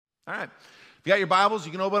All right. If you got your Bibles,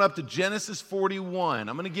 you can open up to Genesis 41.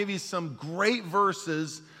 I'm going to give you some great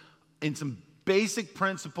verses and some basic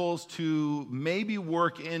principles to maybe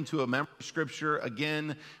work into a memory of Scripture.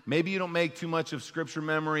 Again, maybe you don't make too much of Scripture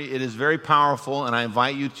memory. It is very powerful, and I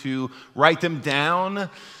invite you to write them down.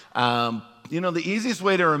 The easiest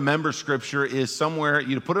way to remember Scripture is somewhere,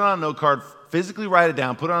 you put it on a note card, physically write it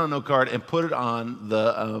down, put it on a note card, and put it on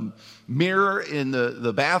the mirror in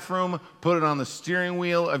the bathroom, put it on the steering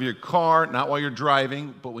wheel of your car, not while you're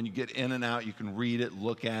driving, but when you get in and out, you can read it,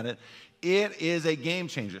 look at it. It is a game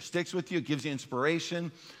changer. It sticks with you. It gives you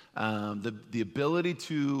inspiration, the ability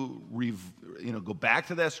to go back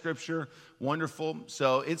to that Scripture. Wonderful.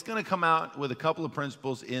 So it's going to come out with a couple of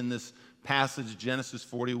principles in this passage, Genesis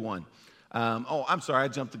 41. I'm sorry, I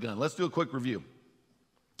jumped the gun. Let's do a quick review.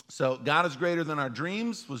 So God is greater than our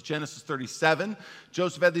dreams was Genesis 37.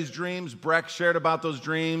 Joseph had these dreams. Breck shared about those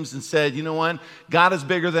dreams and said, you know what? God is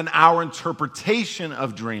bigger than our interpretation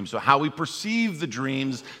of dreams. So how we perceive the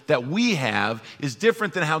dreams that we have is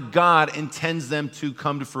different than how God intends them to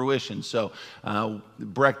come to fruition. So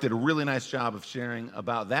Breck did a really nice job of sharing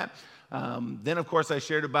about that. Then, of course, I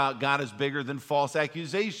shared about God is bigger than false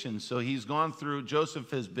accusations. So he's gone through,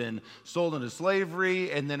 Joseph has been sold into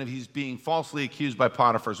slavery, and then he's being falsely accused by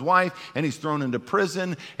Potiphar's wife, and he's thrown into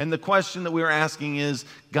prison. And the question that we were asking is,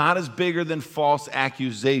 God is bigger than false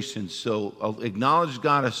accusations. So acknowledge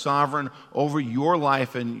God as sovereign over your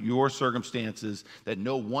life and your circumstances, that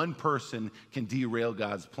no one person can derail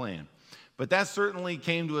God's plan. But that certainly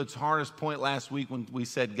came to its hardest point last week when we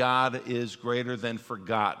said God is greater than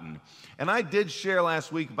forgotten. And I did share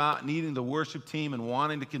last week about needing the worship team and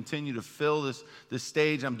wanting to continue to fill this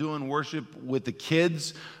stage. I'm doing worship with the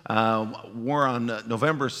kids. We're on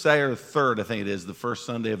November 2nd or 3rd, I think it is, the first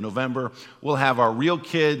Sunday of November. We'll have our real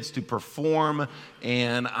kids to perform.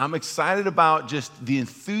 And I'm excited about just the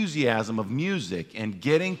enthusiasm of music and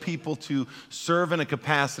getting people to serve in a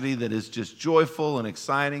capacity that is just joyful and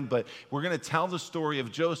exciting. But we're going to tell the story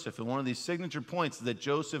of Joseph. And one of these signature points is that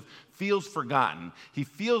Joseph feels forgotten. He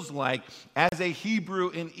feels like, as a Hebrew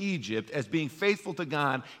in Egypt, as being faithful to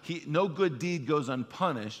God, no good deed goes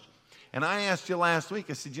unpunished. And I asked you last week,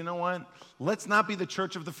 I said, you know what? Let's not be the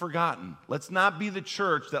church of the forgotten. Let's not be the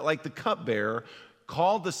church that, like the cupbearer,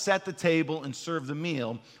 called to set the table and serve the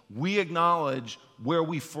meal, we acknowledge where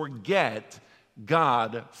we forget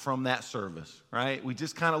God from that service, right? We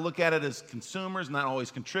just kind of look at it as consumers, not always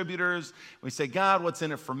contributors. We say, God, what's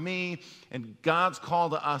in it for me? And God's call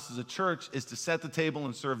to us as a church is to set the table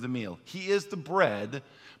and serve the meal. He is the bread,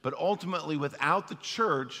 but ultimately without the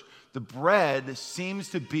church, the bread seems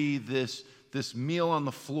to be this meal on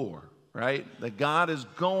the floor, right? That God is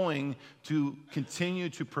going to continue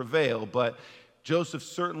to prevail, but Joseph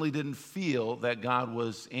certainly didn't feel that God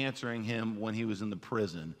was answering him when he was in the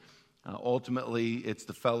prison. Ultimately, it's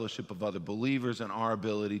the fellowship of other believers and our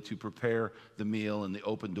ability to prepare the meal and the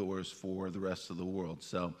open doors for the rest of the world.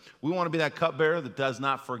 So we want to be that cupbearer that does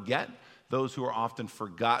not forget those who are often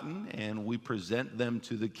forgotten, and we present them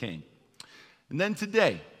to the King. And then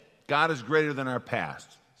today, God is greater than our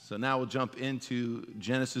past. So now we'll jump into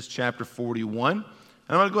Genesis chapter 41. And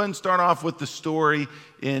I'm going to go ahead and start off with the story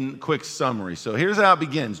in quick summary. So here's how it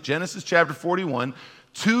begins. Genesis chapter 41,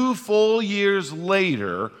 2 full years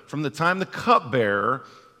later, from the time the cupbearer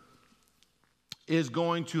is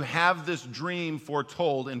going to have this dream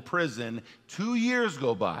foretold in prison, 2 years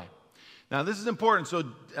go by. Now, this is important. So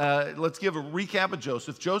let's give a recap of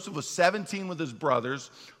Joseph. Joseph was 17 with his brothers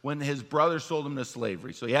when his brothers sold him to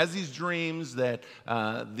slavery. So he has these dreams that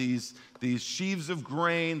these sheaves of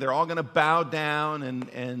grain, they're all going to bow down,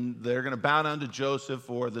 and they're going to bow down to Joseph,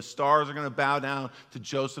 or the stars are going to bow down to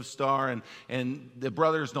Joseph's star, and the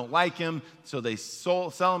brothers don't like him, so they sell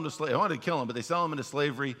him to slavery. They wanted to kill him, but they sell him into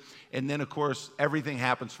slavery, and then, of course, everything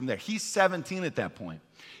happens from there. He's 17 at that point.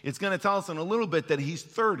 It's going to tell us in a little bit that he's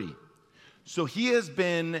 30. So he has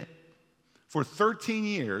been, for 13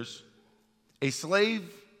 years, a slave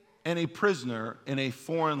and a prisoner in a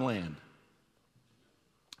foreign land.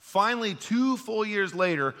 Finally, 2 full years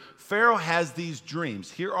later, Pharaoh has these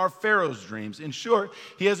dreams. Here are Pharaoh's dreams. In short,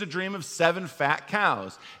 he has a dream of 7 fat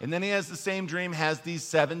cows. And then he has the same dream, has these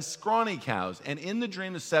 7 scrawny cows. And in the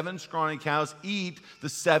dream, the 7 scrawny cows eat the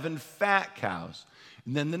 7 fat cows.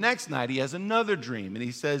 And then the next night, he has another dream. And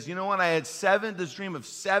he says, you know what? I had this dream of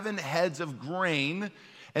 7 heads of grain,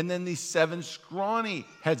 and then these 7 scrawny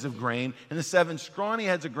heads of grain. And the 7 scrawny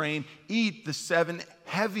heads of grain eat the 7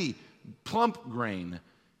 heavy, plump grain.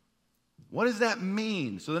 What does that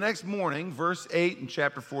mean? So the next morning, verse 8 in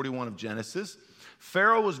chapter 41 of Genesis,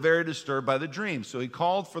 Pharaoh was very disturbed by the dream, so he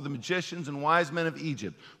called for the magicians and wise men of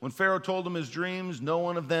Egypt. When Pharaoh told him his dreams, no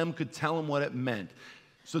one of them could tell him what it meant.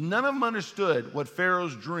 So none of them understood what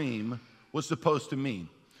Pharaoh's dream was supposed to mean.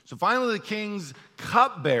 So finally, the king's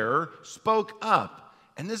cupbearer spoke up.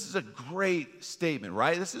 And this is a great statement,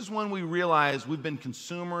 right? This is when we realize we've been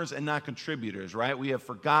consumers and not contributors, right? We have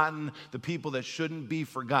forgotten the people that shouldn't be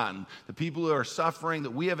forgotten, the people who are suffering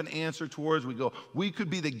that we have an answer towards. We go, we could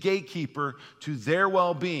be the gatekeeper to their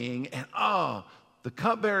well-being. And the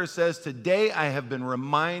cupbearer says, today I have been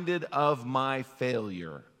reminded of my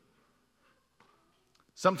failure.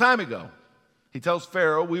 Some time ago, he tells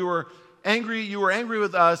Pharaoh, you were angry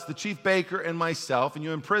with us, the chief baker and myself, and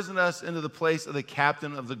you imprisoned us into the place of the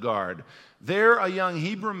captain of the guard. There a young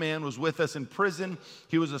Hebrew man was with us in prison.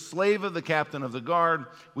 He was a slave of the captain of the guard.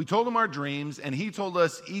 We told him our dreams, and he told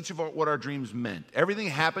us each of what our dreams meant. Everything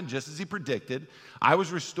happened just as he predicted. I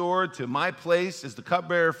was restored to my place as the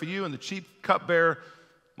cupbearer for you, and the chief cupbearer,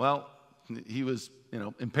 well, he was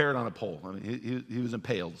impaired on a pole. I mean, he was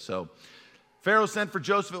impaled, so... Pharaoh sent for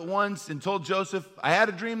Joseph at once and told Joseph, I had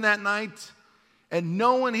a dream that night, and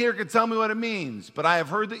no one here can tell me what it means. But I have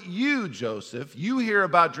heard that you, Joseph, you hear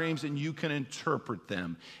about dreams and you can interpret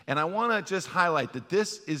them. And I want to just highlight that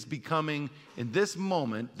this is becoming, in this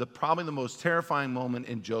moment, probably the most terrifying moment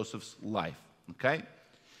in Joseph's life, okay?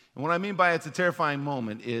 And what I mean by it's a terrifying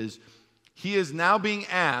moment is he is now being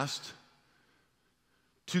asked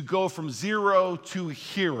to go from zero to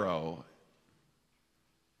hero.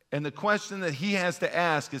 And the question that he has to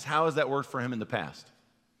ask is, how has that worked for him in the past?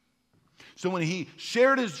 So when he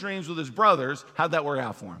shared his dreams with his brothers, how'd that work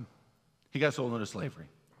out for him? He got sold into slavery.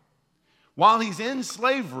 While he's in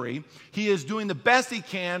slavery, he is doing the best he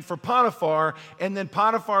can for Potiphar, and then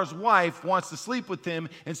Potiphar's wife wants to sleep with him,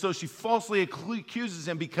 and so she falsely accuses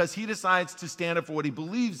him because he decides to stand up for what he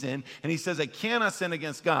believes in, and he says, I cannot sin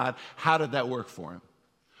against God. How did that work for him?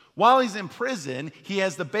 While he's in prison, he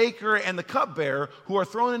has the baker and the cupbearer who are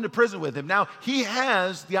thrown into prison with him. Now, he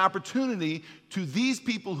has the opportunity to these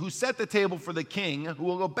people who set the table for the king, who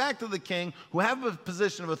will go back to the king, who have a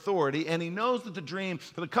position of authority, and he knows that the dream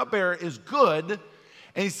for the cupbearer is good,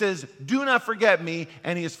 and he says, do not forget me,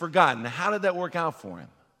 and he has forgotten. How did that work out for him?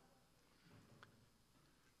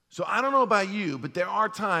 So I don't know about you, but there are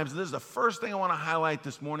times, and this is the first thing I want to highlight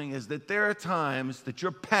this morning, is that there are times that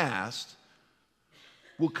your past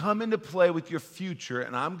will come into play with your future,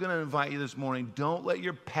 and I'm going to invite you this morning, don't let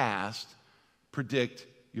your past predict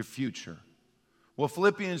your future. Well,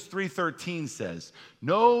 Philippians 3:13 says,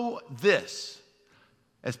 know this,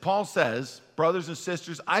 as Paul says, brothers and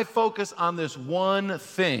sisters, I focus on this one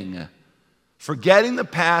thing, forgetting the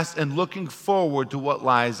past and looking forward to what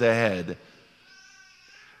lies ahead.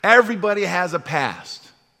 Everybody has a past.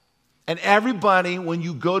 And everybody, when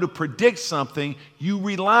you go to predict something, you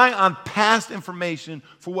rely on past information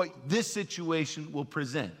for what this situation will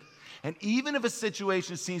present. And even if a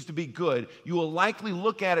situation seems to be good, you will likely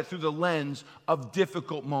look at it through the lens of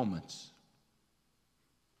difficult moments.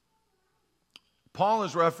 Paul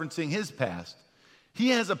is referencing his past. He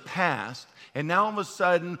has a past, and now all of a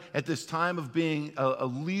sudden, at this time of being a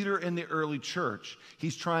leader in the early church,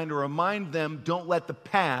 he's trying to remind them, don't let the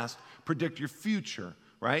past predict your future.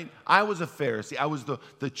 Right? I was a Pharisee. I was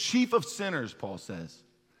the chief of sinners, Paul says.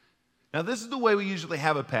 Now, this is the way we usually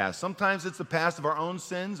have a past. Sometimes it's the past of our own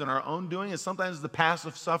sins and our own doing, and sometimes it's the past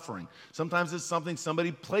of suffering. Sometimes it's something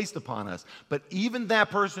somebody placed upon us. But even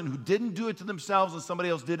that person who didn't do it to themselves and somebody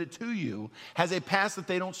else did it to you has a past that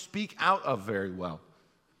they don't speak out of very well.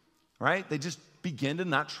 Right? They just begin to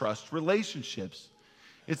not trust relationships.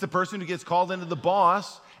 It's the person who gets called into the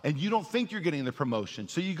boss and you don't think you're getting the promotion,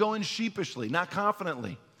 so you go in sheepishly, not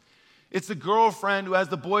confidently. It's the girlfriend who has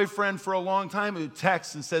the boyfriend for a long time who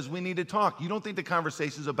texts and says, we need to talk. You don't think the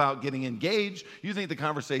conversation is about getting engaged. You think the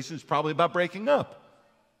conversation is probably about breaking up.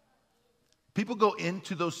 People go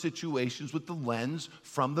into those situations with the lens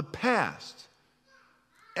from the past.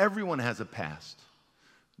 Everyone has a past.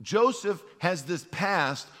 Joseph has this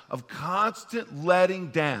past of constant letting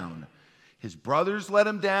down. His brothers let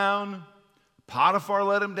him down. Potiphar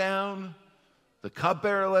let him down. The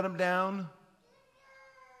cupbearer let him down.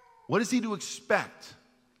 What is he to expect?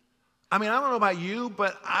 I mean, I don't know about you,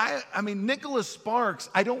 but I mean, Nicholas Sparks,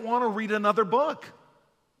 I don't want to read another book.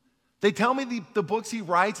 They tell me the books he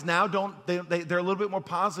writes now they're a little bit more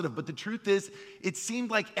positive, but the truth is, it seemed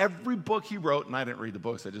like every book he wrote, and I didn't read the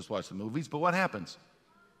books, I just watched the movies, but what happens?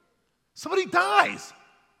 Somebody dies.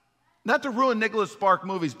 Not to ruin Nicholas Sparks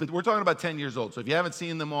movies, but we're talking about 10 years old. So if you haven't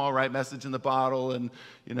seen them all, right, Message in the Bottle and,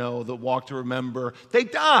 The Walk to Remember, they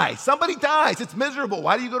die. Somebody dies. It's miserable.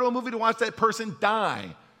 Why do you go to a movie to watch that person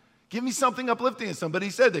die? Give me something uplifting. And somebody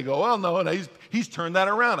said, they go, well, no, and he's turned that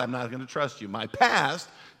around. I'm not going to trust you. My past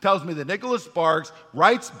tells me that Nicholas Sparks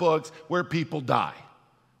writes books where people die.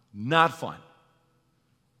 Not fun.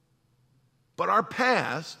 But our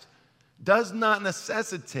past does not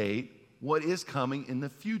necessitate what is coming in the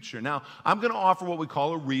future. Now, I'm going to offer what we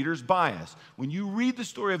call a reader's bias. When you read the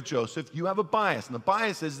story of Joseph, you have a bias, and the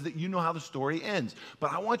bias is that you know how the story ends.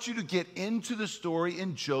 But I want you to get into the story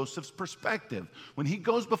in Joseph's perspective. When he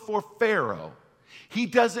goes before Pharaoh, he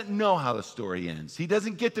doesn't know how the story ends. He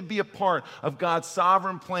doesn't get to be a part of God's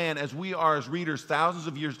sovereign plan as we are as readers thousands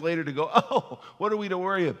of years later to go, oh, what are we to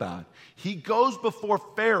worry about? He goes before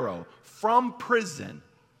Pharaoh from prison.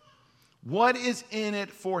 What is in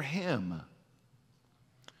it for him?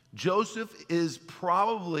 Joseph is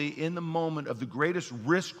probably in the moment of the greatest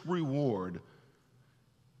risk-reward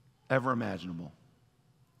ever imaginable.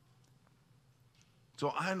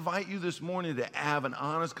 So I invite you this morning to have an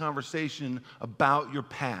honest conversation about your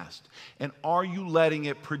past. And are you letting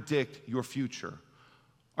it predict your future?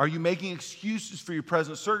 Are you making excuses for your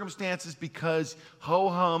present circumstances because,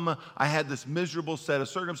 ho-hum, I had this miserable set of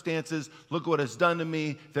circumstances. Look what it's done to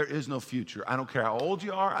me. There is no future. I don't care how old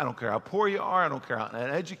you are. I don't care how poor you are. I don't care how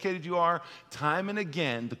uneducated you are. Time and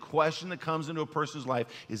again, the question that comes into a person's life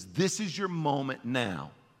is, this is your moment now.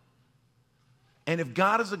 And if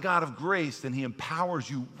God is a God of grace, then he empowers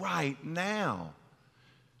you right now.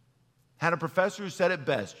 Had a professor who said it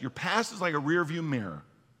best, your past is like a rearview mirror.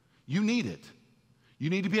 You need it. You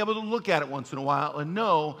need to be able to look at it once in a while and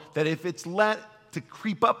know that if it's let to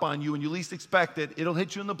creep up on you when you least expect it, it'll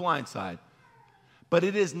hit you in the blind side. But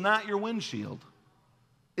it is not your windshield.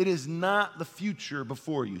 It is not the future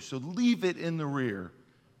before you. So leave it in the rear.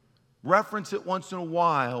 Reference it once in a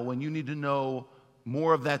while when you need to know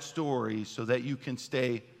more of that story so that you can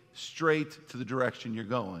stay straight to the direction you're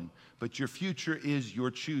going. But your future is your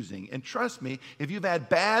choosing. And trust me, if you've had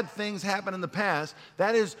bad things happen in the past,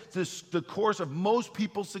 that is the course of most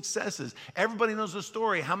people's successes. Everybody knows the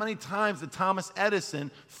story. How many times did Thomas Edison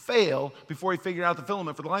fail before he figured out the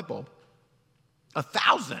filament for the light bulb?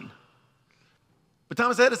 1,000. But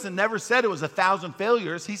Thomas Edison never said it was 1,000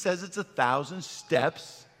 failures. He says it's 1,000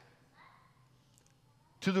 steps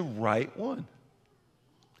to the right one.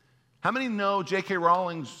 How many know J.K.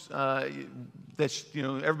 Rowling's,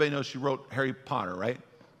 everybody knows she wrote Harry Potter, right?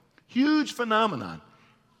 Huge phenomenon.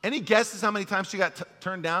 Any guesses how many times she got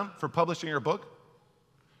turned down for publishing her book?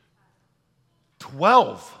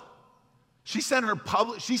 12. She sent her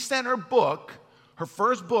book, her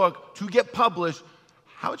first book, to get published.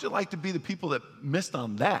 How would you like to be the people that missed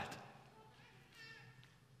on that?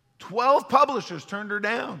 12 publishers turned her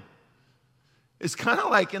down. It's kind of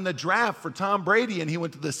like in the draft for Tom Brady, and he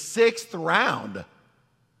went to the 6th round.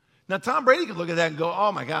 Now, Tom Brady could look at that and go,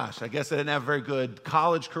 oh my gosh, I guess I didn't have a very good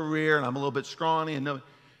college career, and I'm a little bit scrawny. And no,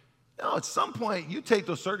 at some point, you take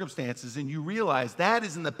those circumstances and you realize that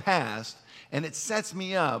is in the past, and it sets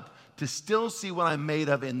me up to still see what I'm made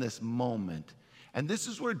of in this moment. And this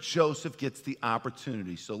is where Joseph gets the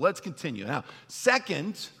opportunity. So let's continue. Now,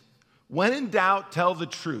 second, when in doubt, tell the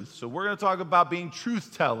truth. So we're going to talk about being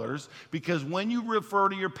truth tellers, because when you refer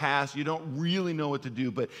to your past, you don't really know what to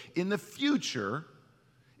do. But in the future,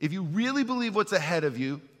 if you really believe what's ahead of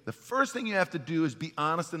you, the first thing you have to do is be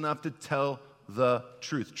honest enough to tell the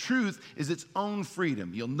truth. Truth is its own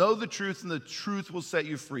freedom. You'll know the truth, and the truth will set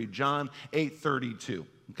you free. John 8:32.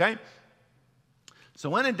 Okay? So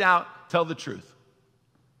when in doubt, tell the truth.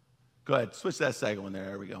 Go ahead, switch that second one there.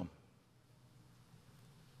 There we go.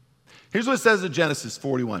 Here's what it says in Genesis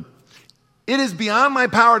 41. It is beyond my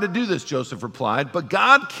power to do this, Joseph replied, but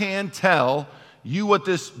God can tell you what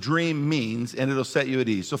this dream means, and it'll set you at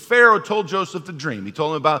ease. So Pharaoh told Joseph the dream. He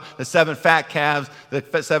told him about the 7 fat calves, the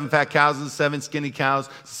 7 fat cows and the 7 skinny cows,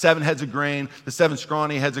 7 heads of grain, the 7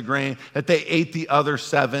 scrawny heads of grain, that they ate the other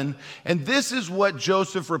 7. And this is what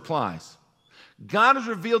Joseph replies. God has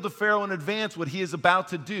revealed to Pharaoh in advance what he is about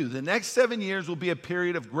to do. The next 7 years will be a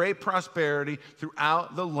period of great prosperity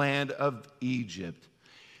throughout the land of Egypt.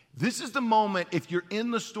 This is the moment, if you're in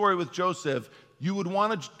the story with Joseph, you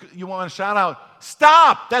want to shout out,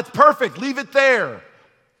 stop, that's perfect, leave it there.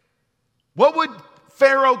 What would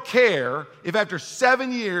Pharaoh care if after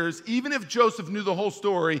 7 years, even if Joseph knew the whole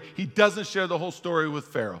story, he doesn't share the whole story with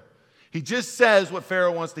Pharaoh? He just says what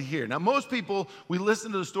Pharaoh wants to hear. Now, most people, we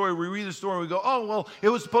listen to the story, we read the story, and we go, oh, well, it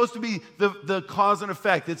was supposed to be the cause and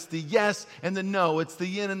effect. It's the yes and the no. It's the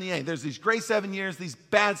yin and the yang. There's these great 7 years, these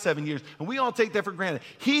bad 7 years, and we all take that for granted.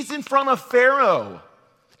 He's in front of Pharaoh.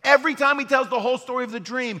 Every time he tells the whole story of the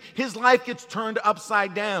dream, his life gets turned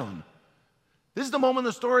upside down. This is the moment in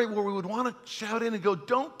the story where we would want to shout in and go,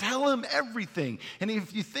 don't tell him everything. And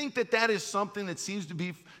if you think that that is something that seems to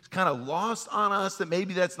be kind of lost on us, that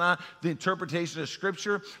maybe that's not the interpretation of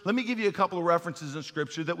Scripture, let me give you a couple of references in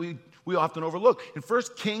Scripture that we often overlook. In 1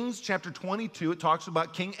 Kings chapter 22, it talks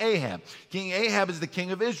about King Ahab. King Ahab is the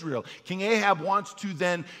king of Israel. King Ahab wants to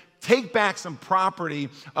then take back some property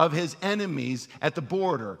of his enemies at the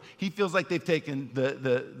border. He feels like they've taken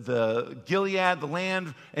the Gilead, the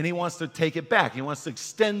land, and he wants to take it back. He wants to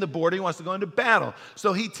extend the border. He wants to go into battle.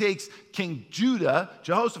 So he takes King Judah,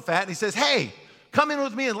 Jehoshaphat, and he says, hey, come in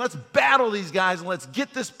with me and let's battle these guys and let's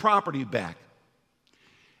get this property back.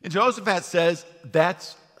 And Jehoshaphat says,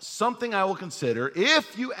 that's something I will consider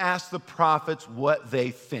if you ask the prophets what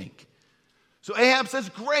they think. So Ahab says,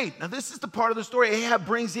 great. Now this is the part of the story. Ahab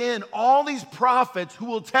brings in all these prophets who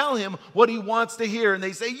will tell him what he wants to hear. And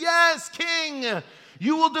they say, yes, king,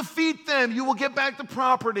 you will defeat them. You will get back the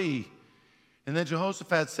property. And then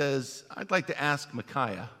Jehoshaphat says, I'd like to ask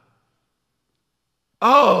Micaiah.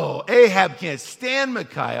 Oh, Ahab can't stand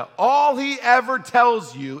Micaiah. All he ever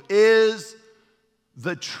tells you is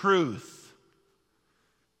the truth.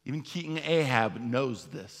 Even King Ahab knows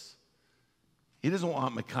this. He doesn't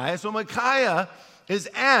want Micaiah. So Micaiah is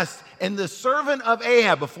asked, and the servant of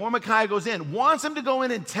Ahab, before Micaiah goes in, wants him to go in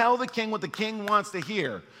and tell the king what the king wants to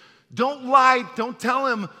hear. Don't lie. Don't tell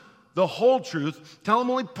him the whole truth. Tell him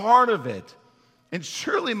only part of it. And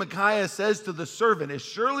surely Micaiah says to the servant, as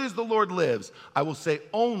surely as the Lord lives, I will say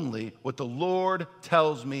only what the Lord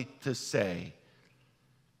tells me to say.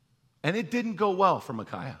 And it didn't go well for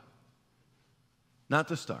Micaiah. Not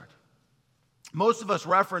to start. Most of us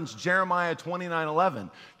reference Jeremiah 29:11.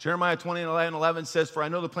 Jeremiah 29:11 says, for I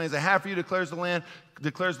know the plans I have for you, declares the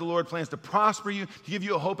Lord, plans to prosper you, to give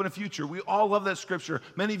you a hope and a future. We all love that scripture.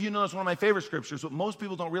 Many of you know it's one of my favorite scriptures, but most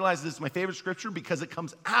people don't realize this is my favorite scripture because it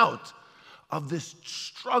comes out of this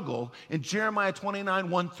struggle in Jeremiah 29,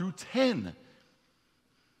 1 through 10.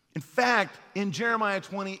 In fact, in Jeremiah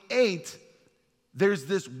 28, there's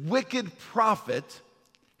this wicked prophet.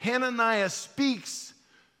 Hananiah speaks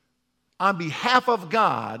on behalf of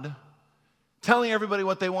God, telling everybody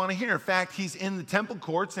what they want to hear. In fact, he's in the temple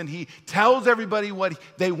courts and he tells everybody what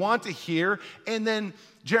they want to hear. And then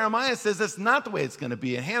Jeremiah says that's not the way it's going to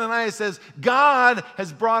be. And Hananiah says, God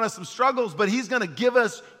has brought us some struggles, but he's going to give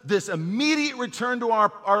us this immediate return to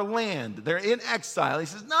our land. They're in exile. He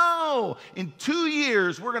says, no, in 2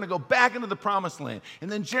 years, we're going to go back into the promised land.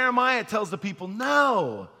 And then Jeremiah tells the people,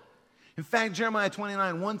 no. In fact, Jeremiah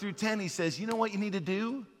 29, 1 through 10, he says, you know what you need to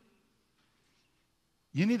do?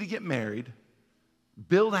 You need to get married,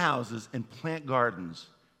 build houses, and plant gardens.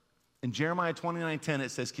 In Jeremiah 29:10,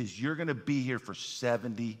 it says, because you're going to be here for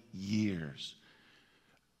 70 years.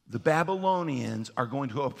 The Babylonians are going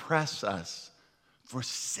to oppress us for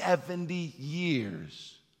 70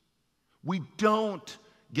 years. We don't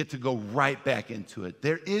get to go right back into it.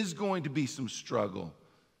 There is going to be some struggle.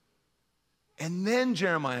 And then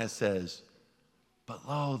Jeremiah says, but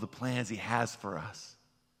lo, the plans he has for us.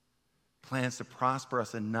 Plans to prosper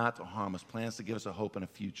us and not to harm us. Plans to give us a hope and a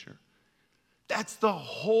future. That's the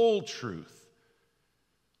whole truth.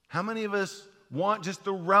 How many of us want just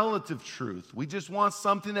the relative truth? We just want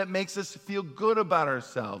something that makes us feel good about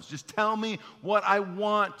ourselves. Just tell me what I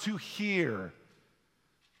want to hear.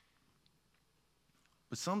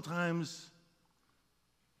 But sometimes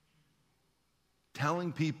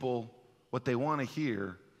telling people what they want to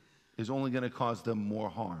hear is only going to cause them more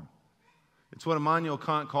harm. It's what Immanuel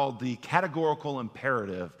Kant called the categorical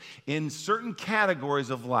imperative. In certain categories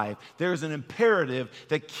of life, there's an imperative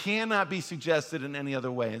that cannot be suggested in any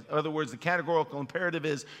other way. In other words, the categorical imperative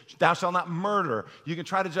is, thou shalt not murder. You can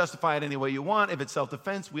try to justify it any way you want. If it's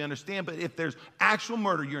self-defense, we understand. But if there's actual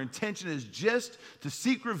murder, your intention is just to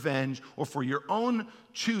seek revenge or for your own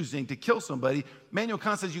choosing to kill somebody, Immanuel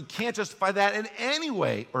Kant says you can't justify that in any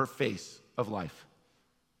way or face of life.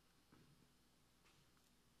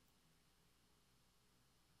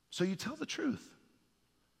 So you tell the truth.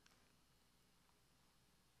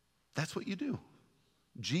 That's what you do.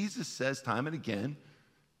 Jesus says time and again,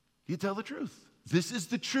 you tell the truth. This is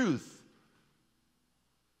the truth.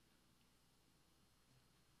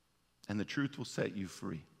 And the truth will set you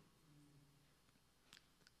free.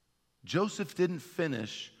 Joseph didn't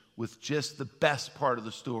finish with just the best part of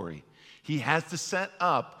the story. He has to set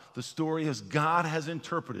up the story as God has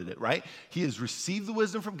interpreted it, right? He has received the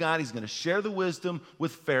wisdom from God. He's going to share the wisdom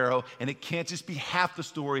with Pharaoh, and it can't just be half the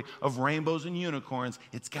story of rainbows and unicorns.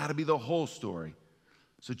 It's got to be the whole story.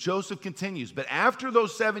 So Joseph continues, but after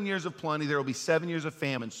those 7 years of plenty, there will be 7 years of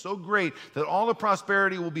famine, so great that all the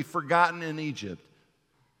prosperity will be forgotten in Egypt.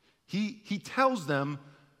 He tells them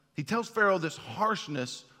He tells Pharaoh this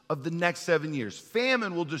harshness of the next 7 years.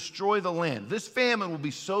 Famine will destroy the land. This famine will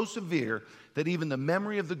be so severe that even the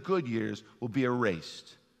memory of the good years will be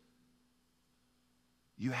erased.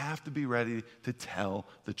 You have to be ready to tell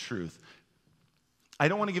the truth. I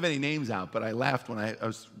don't want to give any names out, but I laughed when I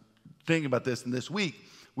was thinking about this. And this week,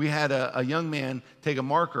 we had a young man take a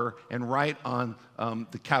marker and write on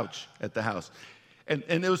the couch at the house. And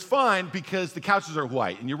it was fine because the couches are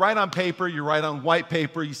white. And you write on paper, you write on white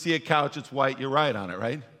paper, you see a couch, it's white, you write on it,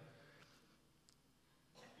 right?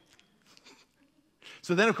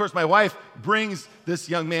 So then, of course, my wife brings this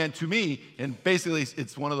young man to me, and basically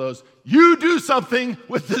it's one of those, you do something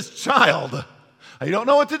with this child. I don't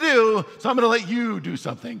know what to do, so I'm going to let you do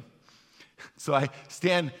something. So I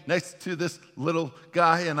stand next to this little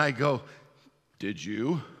guy, and I go, did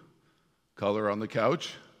you color on the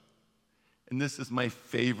couch? And this is my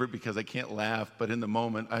favorite because I can't laugh, but in the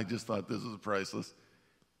moment, I just thought this was priceless.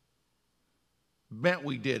 Bet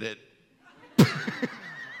we did it.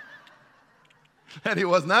 And he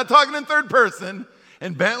was not talking in third person.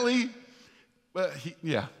 And Bentley,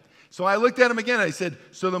 yeah. So I looked at him again. I said,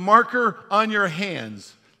 so the marker on your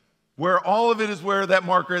hands, where all of it is where that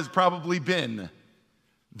marker has probably been,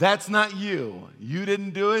 that's not you. You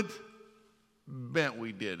didn't do it. Bet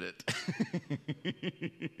we did it.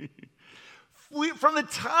 From the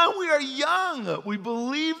time we are young, we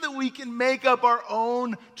believe that we can make up our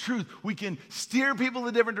own truth. We can steer people in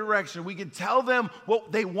a different direction. We can tell them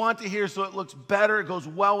what they want to hear so it looks better, it goes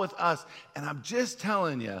well with us. And I'm just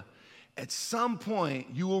telling you, at some point,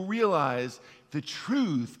 you will realize the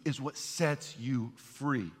truth is what sets you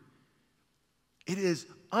free. It is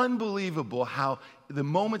unbelievable how the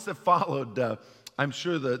moments that followed, I'm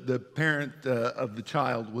sure the parent of the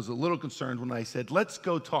child was a little concerned when I said, let's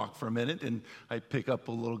go talk for a minute. And I pick up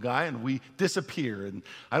a little guy and we disappear. And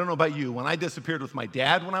I don't know about you, when I disappeared with my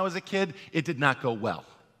dad when I was a kid, it did not go well.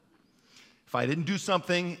 If I didn't do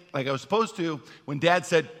something like I was supposed to, when dad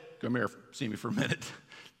said, come here, see me for a minute,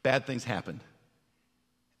 bad things happened.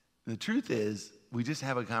 And the truth is, we just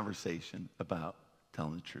have a conversation about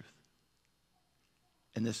telling the truth.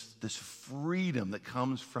 And this freedom that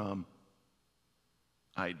comes from,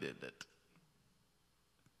 I did it.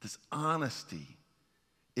 This honesty,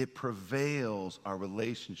 it prevails our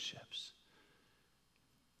relationships.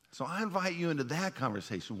 So I invite you into that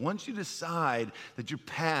conversation. Once you decide that your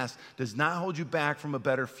past does not hold you back from a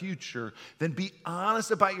better future, then be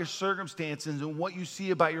honest about your circumstances and what you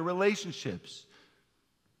see about your relationships.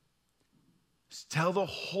 Just tell the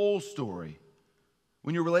whole story.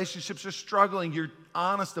 When your relationships are struggling, you're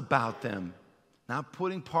honest about them, not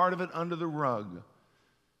putting part of it under the rug.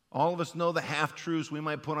 All of us know the half-truths we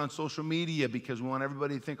might put on social media because we want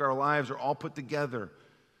everybody to think our lives are all put together.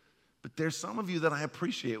 But there's some of you that I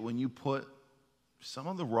appreciate when you put some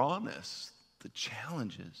of the rawness, the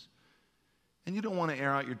challenges. And you don't want to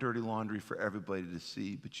air out your dirty laundry for everybody to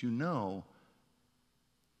see, but you know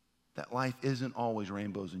that life isn't always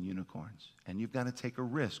rainbows and unicorns. And you've got to take a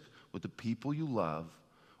risk with the people you love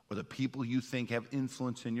or the people you think have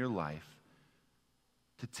influence in your life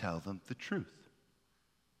to tell them the truth.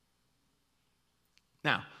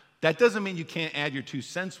 Now, that doesn't mean you can't add your 2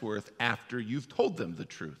 cents worth after you've told them the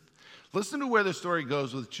truth. Listen to where the story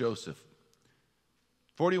goes with Joseph.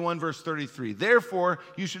 41 verse 33. Therefore,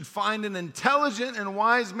 you should find an intelligent and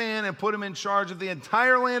wise man and put him in charge of the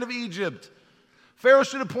entire land of Egypt. Pharaoh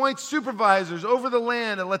should appoint supervisors over the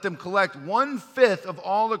land and let them collect 1/5 of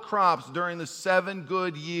all the crops during the 7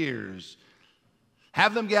 good years.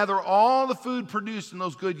 Have them gather all the food produced in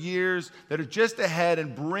those good years that are just ahead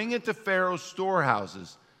and bring it to Pharaoh's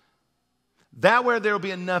storehouses. That way there will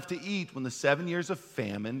be enough to eat when the 7 years of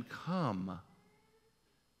famine come.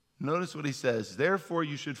 Notice what he says. Therefore,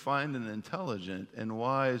 you should find an intelligent and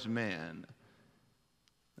wise man.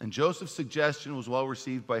 And Joseph's suggestion was well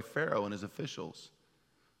received by Pharaoh and his officials.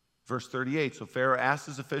 Verse 38, so Pharaoh asked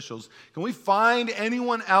his officials, can we find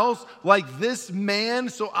anyone else like this man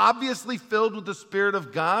so obviously filled with the Spirit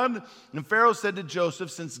of God? And Pharaoh said to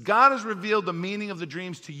Joseph, since God has revealed the meaning of the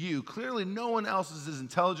dreams to you, clearly no one else is as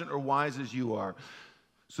intelligent or wise as you are.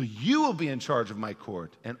 So you will be in charge of my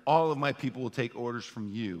court, and all of my people will take orders from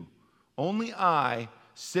you. Only I,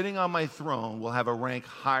 sitting on my throne, will have a rank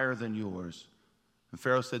higher than yours. And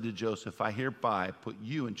Pharaoh said to Joseph, I hereby put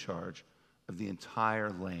you in charge of the entire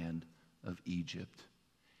land of Egypt.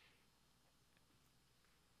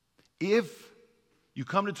 If you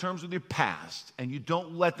come to terms with your past and you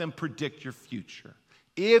don't let them predict your future,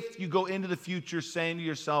 if you go into the future saying to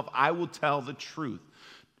yourself, I will tell the truth,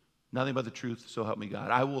 Nothing but the truth, so help me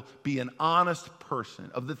God. I will be an honest person.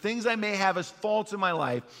 Of the things I may have as faults in my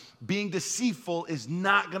life, being deceitful is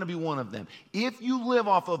not going to be one of them. If you live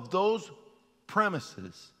off of those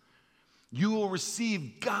premises, you will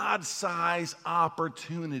receive God-sized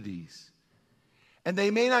opportunities. And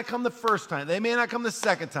they may not come the first time. They may not come the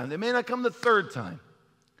second time. They may not come the third time.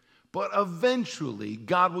 But eventually,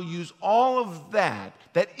 God will use all of that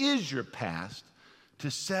is your past to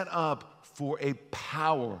set up for a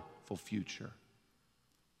powerful future.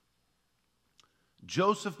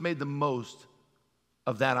 Joseph made the most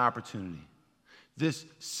of that opportunity. This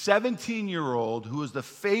 17-year-old who was the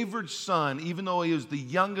favored son, even though he was the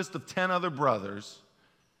youngest of 10 other brothers,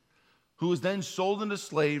 who was then sold into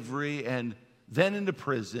slavery and then into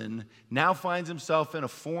prison, now finds himself in a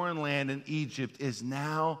foreign land in Egypt, is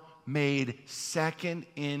now made second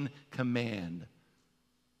in command.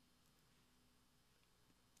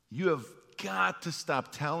 You have got to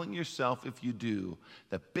stop telling yourself, if you do,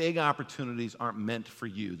 that big opportunities aren't meant for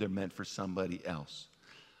you. They're meant for somebody else.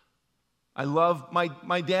 I love,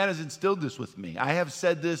 my dad has instilled this with me. I have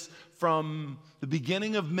said this from the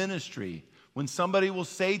beginning of ministry. When somebody will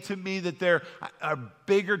say to me that there are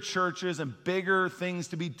bigger churches and bigger things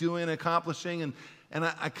to be doing and accomplishing, and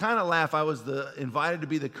I kind of laugh. I was invited to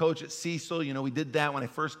be the coach at Cecil. You know, we did that when I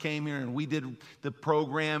first came here, and we did the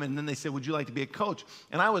program, and then they said, would you like to be a coach?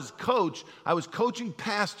 And I was coaching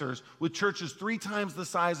pastors with churches 3 times the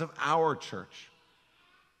size of our church.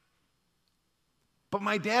 But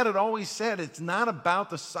my dad had always said, it's not about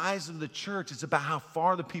the size of the church, it's about how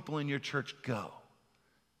far the people in your church go.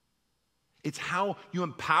 It's how you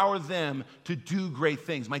empower them to do great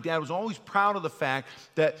things. My dad was always proud of the fact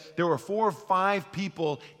that there were 4 or 5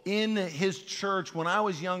 people in his church when I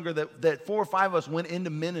was younger that 4 or 5 of us went into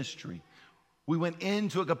ministry. We went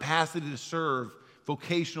into a capacity to serve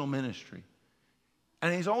vocational ministry.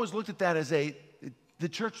 And he's always looked at that as the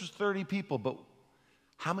church was 30 people, but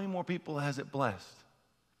how many more people has it blessed?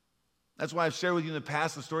 That's why I've shared with you in the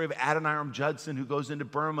past the story of Adoniram Judson, who goes into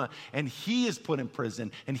Burma, and he is put in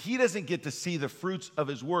prison, and he doesn't get to see the fruits of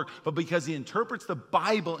his work, but because he interprets the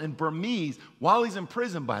Bible in Burmese while he's in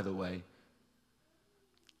prison, by the way,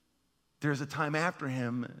 there's a time after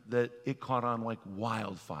him that it caught on like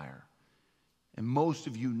wildfire. And most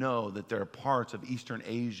of you know that there are parts of Eastern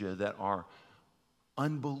Asia that are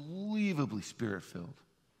unbelievably spirit-filled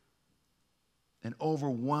and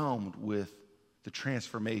overwhelmed with the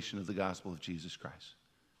transformation of the gospel of Jesus Christ.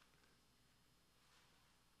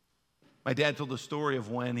 My dad told the story of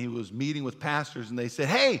when he was meeting with pastors and they said,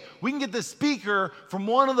 hey, we can get the speaker from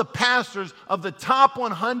one of the pastors of the top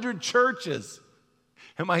 100 churches.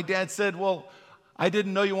 And my dad said, well, I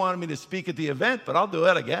didn't know you wanted me to speak at the event, but I'll do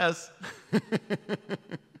it, I guess.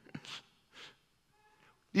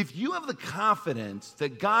 If you have the confidence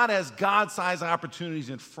that God has God-sized opportunities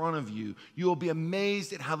in front of you, you will be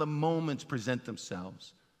amazed at how the moments present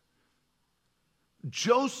themselves.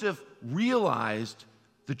 Joseph realized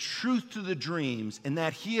the truth to the dreams and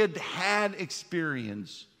that he had had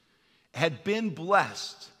experience, had been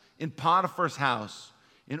blessed in Potiphar's house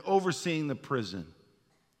in overseeing the prison.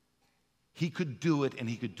 He could do it, and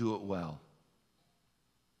he could do it well.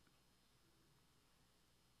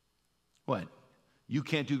 What? You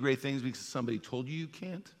can't do great things because somebody told you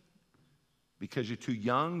can't? Because you're too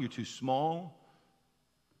young, you're too small?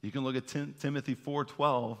 You can look at Timothy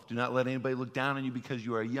 4:12. Do not let anybody look down on you because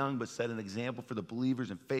you are young, but set an example for the believers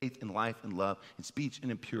in faith, in life, in love, in speech,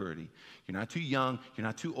 and in purity. You're not too young, you're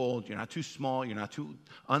not too old, you're not too small, you're not too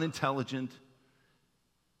unintelligent.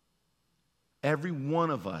 Every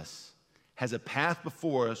one of us has a path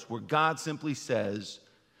before us where God simply says,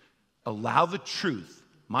 allow the truth,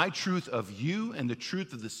 my truth of you and the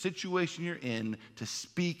truth of the situation you're in, to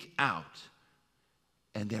speak out.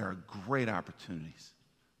 And there are great opportunities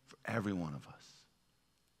for every one of us.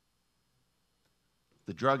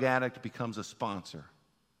 The drug addict becomes a sponsor.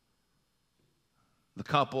 The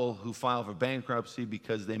couple who file for bankruptcy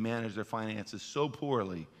because they manage their finances so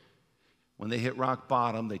poorly, when they hit rock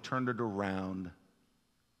bottom, they turned it around.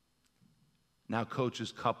 Now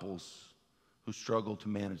coaches couples who struggle to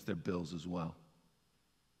manage their bills as well.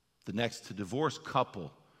 The next divorced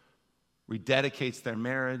couple rededicates their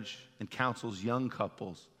marriage and counsels young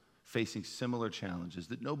couples facing similar challenges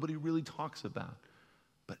that nobody really talks about,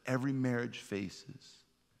 but every marriage faces.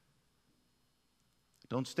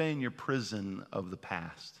 Don't stay in your prison of the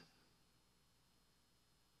past.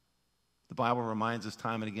 The Bible reminds us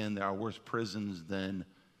time and again there are worse prisons than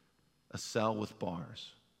a cell with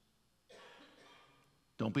bars.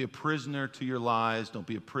 Don't be a prisoner to your lies. Don't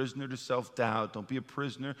be a prisoner to self-doubt. Don't be a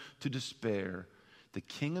prisoner to despair. The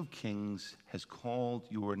King of Kings has called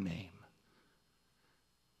your name.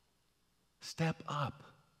 Step up.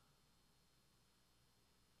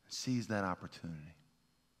 Seize that opportunity.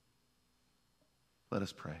 Let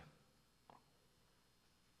us pray.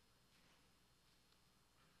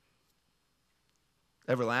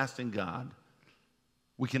 Everlasting God,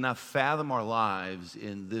 we cannot fathom our lives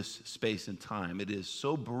in this space and time. It is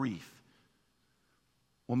so brief.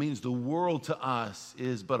 What means the world to us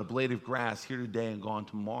is but a blade of grass here today and gone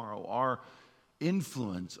tomorrow. Our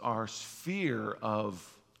influence, our sphere of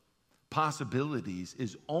possibilities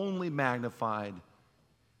is only magnified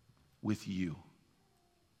with you.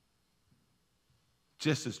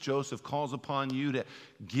 Just as Joseph calls upon you to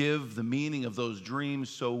give the meaning of those dreams,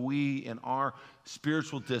 so we in our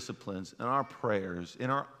spiritual disciplines, in our prayers, in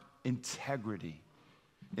our integrity,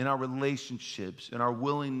 in our relationships, in our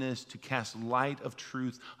willingness to cast light of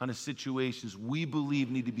truth on the situations we believe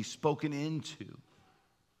need to be spoken into,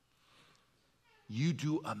 you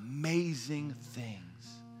do amazing things.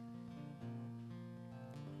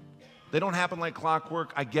 They don't happen like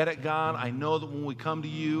clockwork. I get it, God. I know that when we come to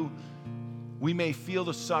you, we may feel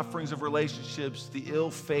the sufferings of relationships, the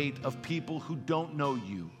ill fate of people who don't know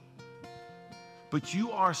you. But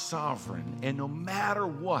you are sovereign, and no matter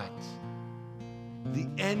what, the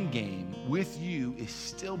end game with you is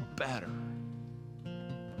still better.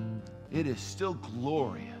 It is still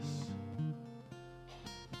glorious.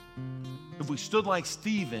 If we stood like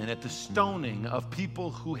Stephen at the stoning of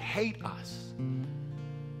people who hate us,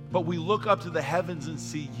 but we look up to the heavens and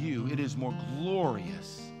see you, it is more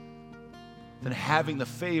glorious than having the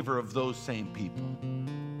favor of those same people.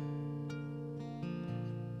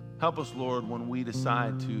 Help us, Lord, when we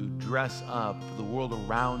decide to dress up the world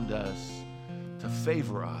around us to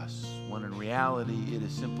favor us, when in reality it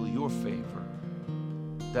is simply your favor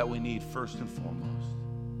that we need first and foremost.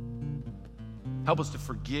 Help us to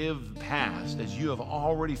forgive the past as you have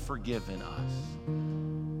already forgiven us.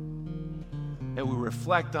 And we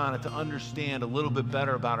reflect on it to understand a little bit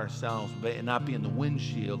better about ourselves and not be in the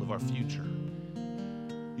windshield of our future.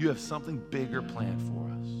 You have something bigger planned for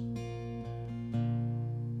us.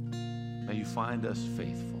 May you find us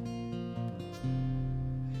faithful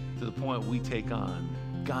to the point we take on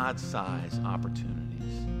God-sized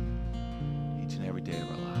opportunities each and every day of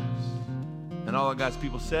our lives. And all of God's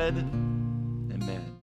people said, amen.